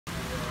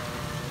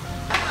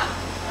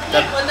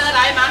轮得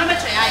来吗？那么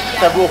垂阿姨啊？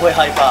但不会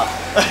害怕。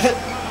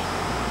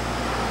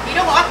你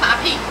如果要打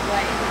屁股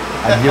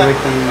I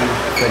directly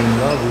fell in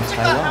love with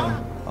Taiwan.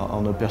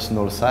 On a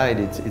personal side,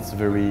 it's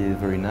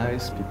very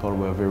nice. People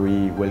were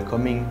very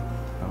welcoming.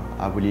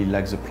 I really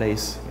like the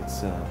place.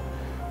 It's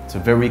a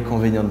very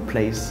convenient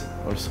place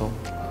also.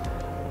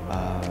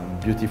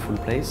 Beautiful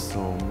place,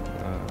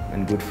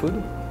 and good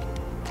food.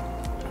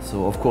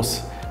 So of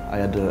course, I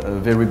had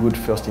a very good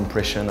first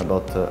impression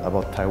about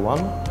Taiwan.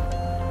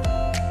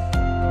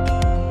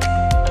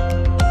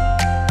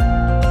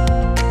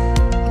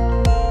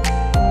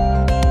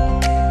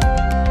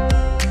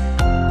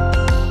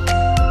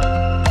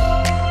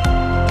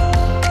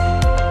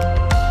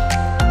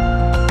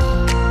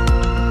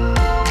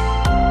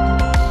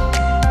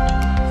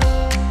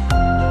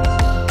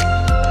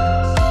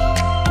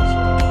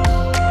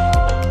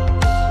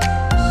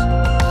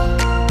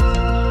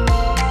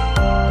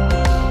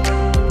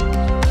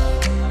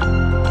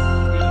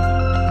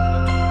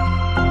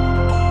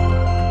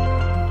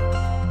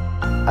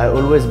 I've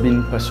always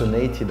been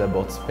passionate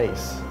about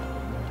space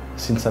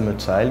since I'm a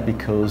child,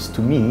 because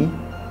to me,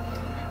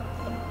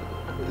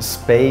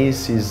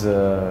 space is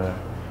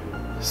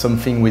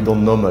something we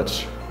don't know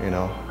much, you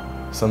know,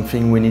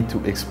 something we need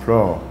to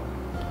explore.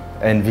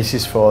 And this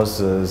is for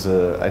us,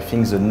 I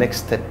think, the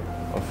next step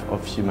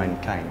of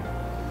humankind,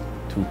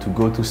 to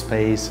go to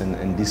space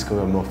and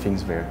discover more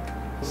things there.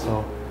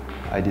 So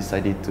I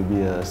decided to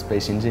be a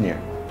space engineer.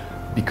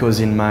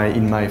 Because in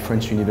my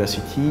French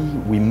university,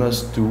 we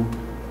must do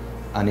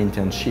an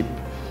internship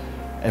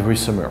every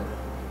summer.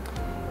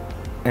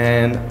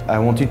 And I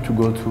wanted to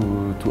go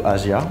to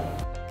Asia.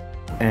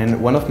 And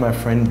one of my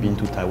friends been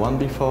to Taiwan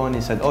before, and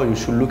he said, oh, you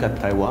should look at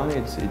Taiwan,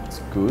 it's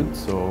good.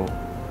 So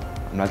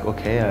I'm like,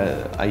 okay,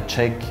 I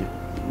check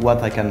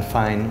what I can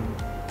find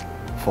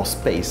for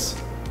space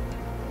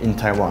in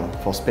Taiwan,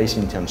 for space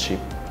internship.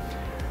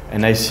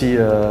 And I see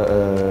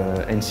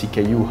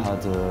NCKU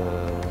had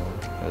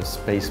a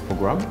space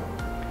program.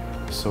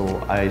 So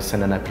I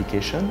sent an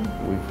application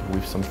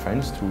with some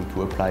friends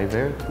to apply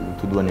there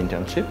to do an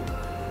internship,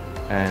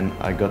 and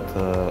I got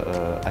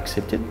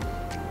accepted.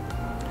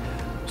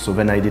 So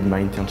then I did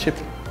my internship,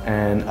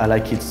 and I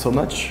like it so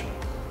much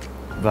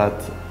that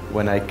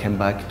when I came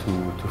back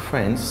to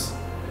France,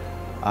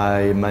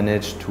 I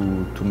managed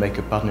to make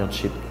a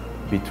partnership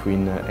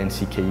between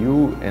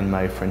NCKU and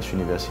my French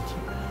university.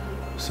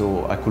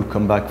 So I could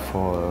come back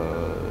for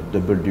a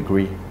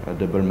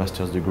double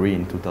master's degree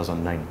in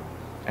 2009,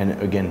 and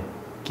again,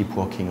 keep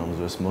working on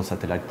the small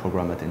satellite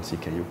program at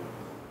NCKU.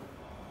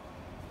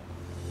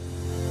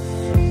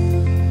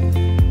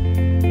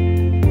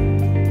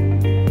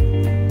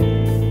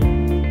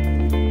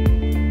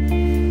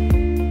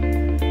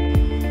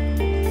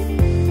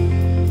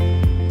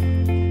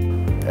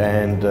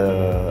 And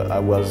I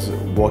was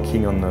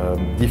working on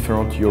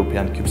different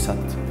European CubeSat.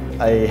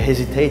 I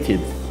hesitated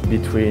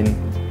between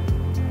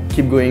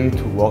keep going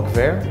to work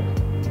there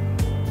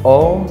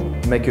or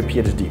make a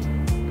PhD.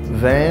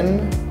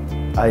 Then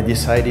I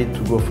decided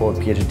to go for a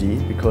PhD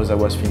because I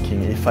was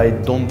thinking, if I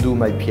don't do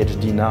my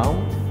PhD now,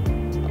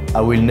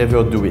 I will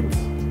never do it.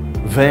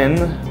 Then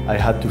I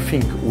had to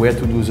think where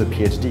to do the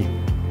PhD,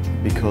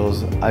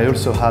 because I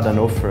also had an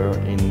offer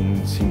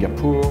in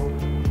Singapore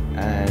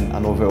and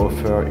another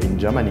offer in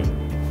Germany.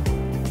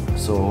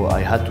 So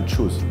I had to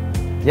choose.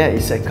 Yeah,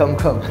 he said, come.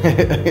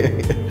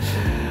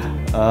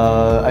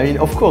 I mean,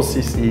 of course,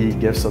 he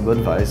gave some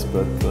advice,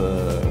 but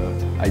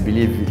I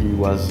believe he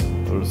was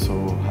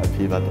also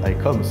happy that I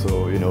come.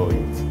 So, you know,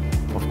 it,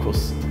 of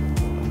course,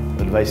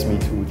 advised me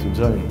to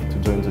join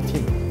the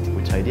team,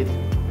 which I did.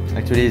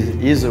 Actually,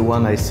 he's the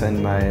one I sent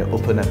my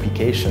open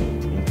application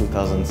in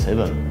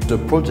 2007. The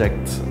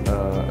project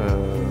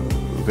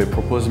they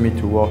proposed me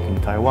to work in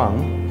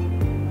Taiwan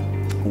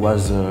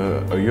was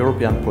a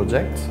European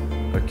project,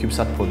 a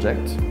CubeSat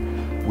project,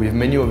 with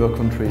many other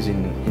countries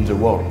in the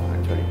world,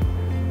 actually,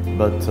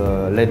 but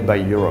led by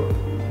Europe.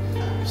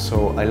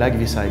 So I like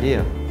this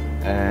idea,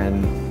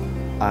 and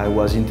I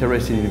was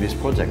interested in this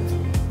project.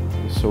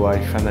 So I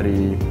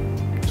finally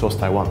chose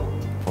Taiwan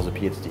for the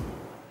PhD.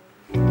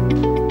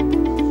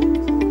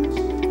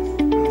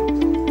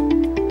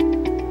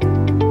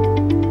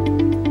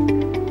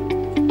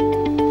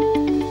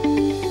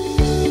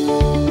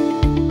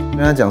 跟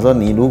他讲说，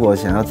你如果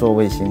想要做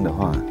卫星的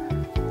话，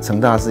成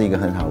大是一个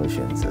很好的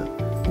选择。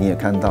你也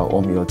看到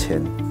我们有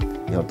钱、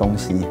有东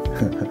西、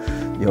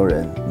有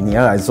人，你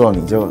要来做，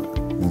你就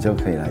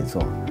可以来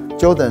做。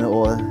Jordan，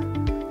 我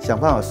想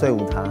办法说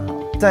服他好。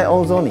在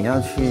欧洲，你要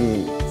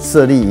去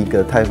设立一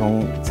个太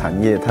空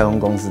产业、太空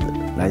公司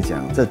来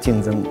讲，这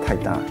竞争太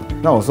大了。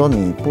那我说，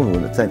你不如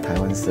在台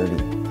湾设立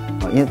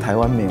啊，因为台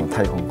湾没有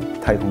太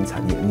空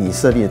产业，你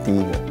设立的第一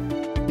个。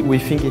We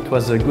think it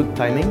was a good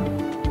timing,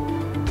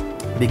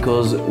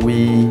 because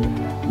we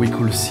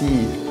could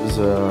see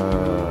the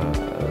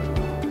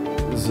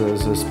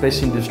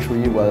space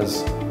industry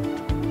was,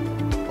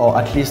 or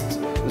at least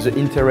the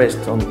interest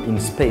in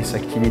space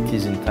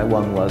activities in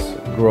Taiwan was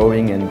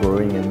growing and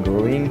growing and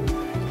growing.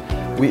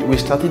 We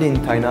started in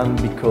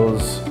Thailand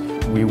because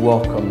we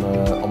work on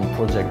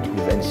project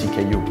with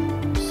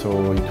NCKU,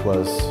 so it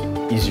was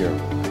easier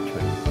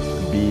actually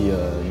to be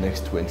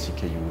next to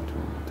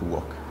NCKU to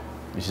work.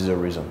 This is the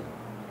reason.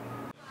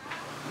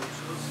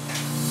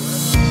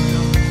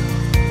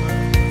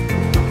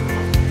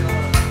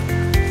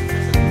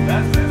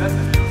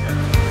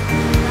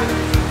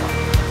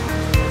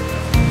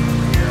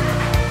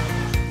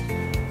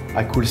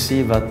 I could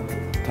see that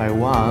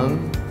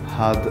Taiwan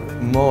had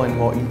more and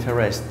more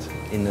interest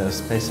in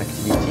space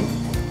activity,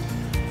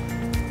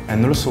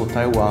 and also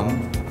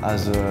Taiwan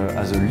as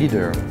a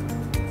leader,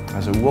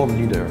 as a world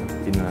leader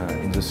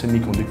in the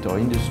semiconductor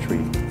industry.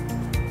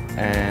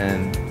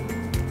 And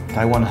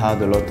Taiwan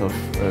had a lot of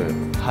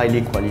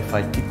highly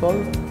qualified people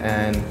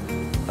and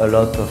a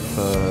lot of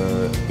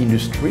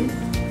industry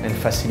and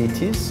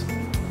facilities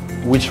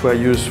which were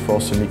used for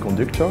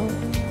semiconductor,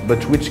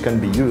 but which can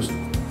be used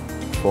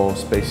for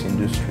space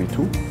industry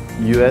too.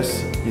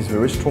 US is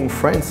very strong,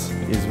 France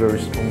is very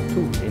strong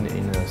too in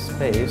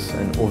space,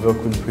 and other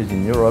countries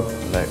in Europe,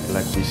 like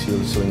we see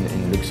also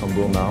in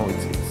Luxembourg now,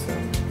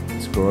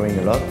 it's growing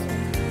a lot.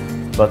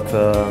 But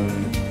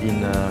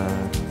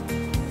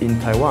in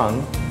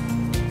Taiwan,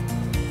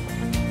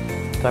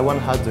 Taiwan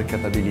had the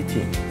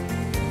capability.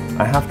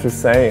 I have to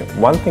say,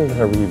 one thing that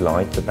I really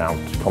liked about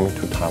coming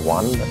to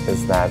Taiwan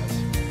is that,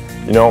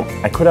 you know,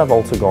 I could have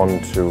also gone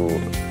to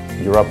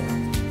Europe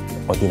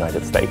or the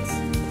United States,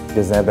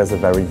 because there's a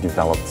very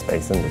developed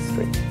space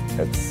industry.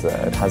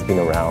 It has been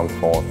around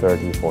for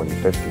 30, 40,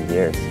 50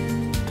 years.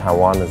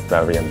 Taiwan is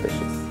very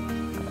ambitious.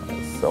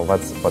 So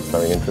what's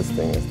very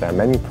interesting is there are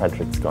many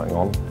projects going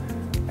on,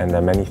 and there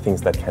are many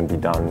things that can be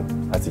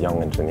done as a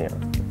young engineer,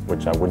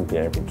 which I wouldn't be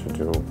able to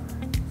do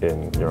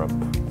in Europe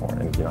or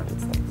in the United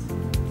States.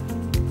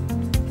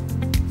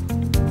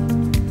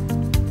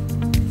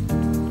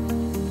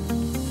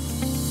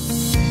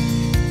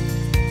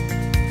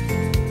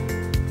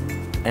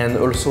 And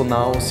also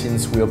now,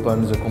 since we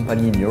opened the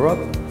company in Europe,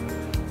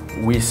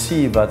 we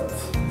see that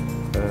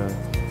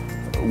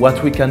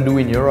what we can do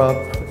in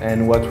Europe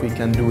and what we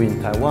can do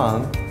in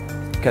Taiwan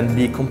can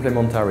be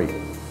complementary.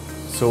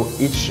 So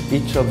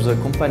each of the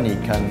company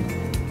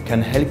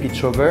can help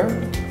each other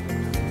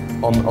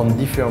on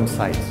different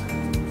sides.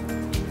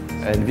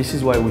 And this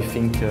is why we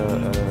think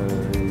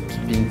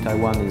keeping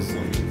Taiwan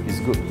is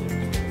good.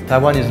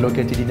 Taiwan is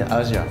located in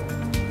Asia.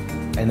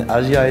 And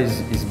Asia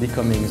is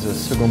becoming the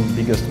second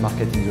biggest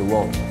market in the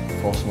world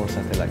for small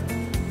satellite.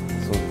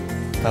 So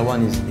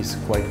Taiwan is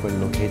quite well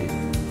located.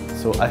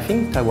 So I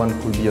think Taiwan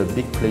could be a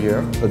big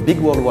player, a big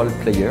worldwide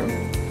player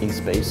in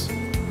space,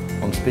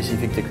 on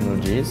specific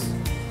technologies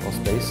for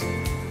space,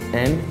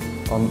 and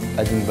on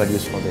adding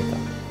values for data.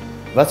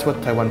 That's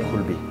what Taiwan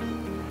could be.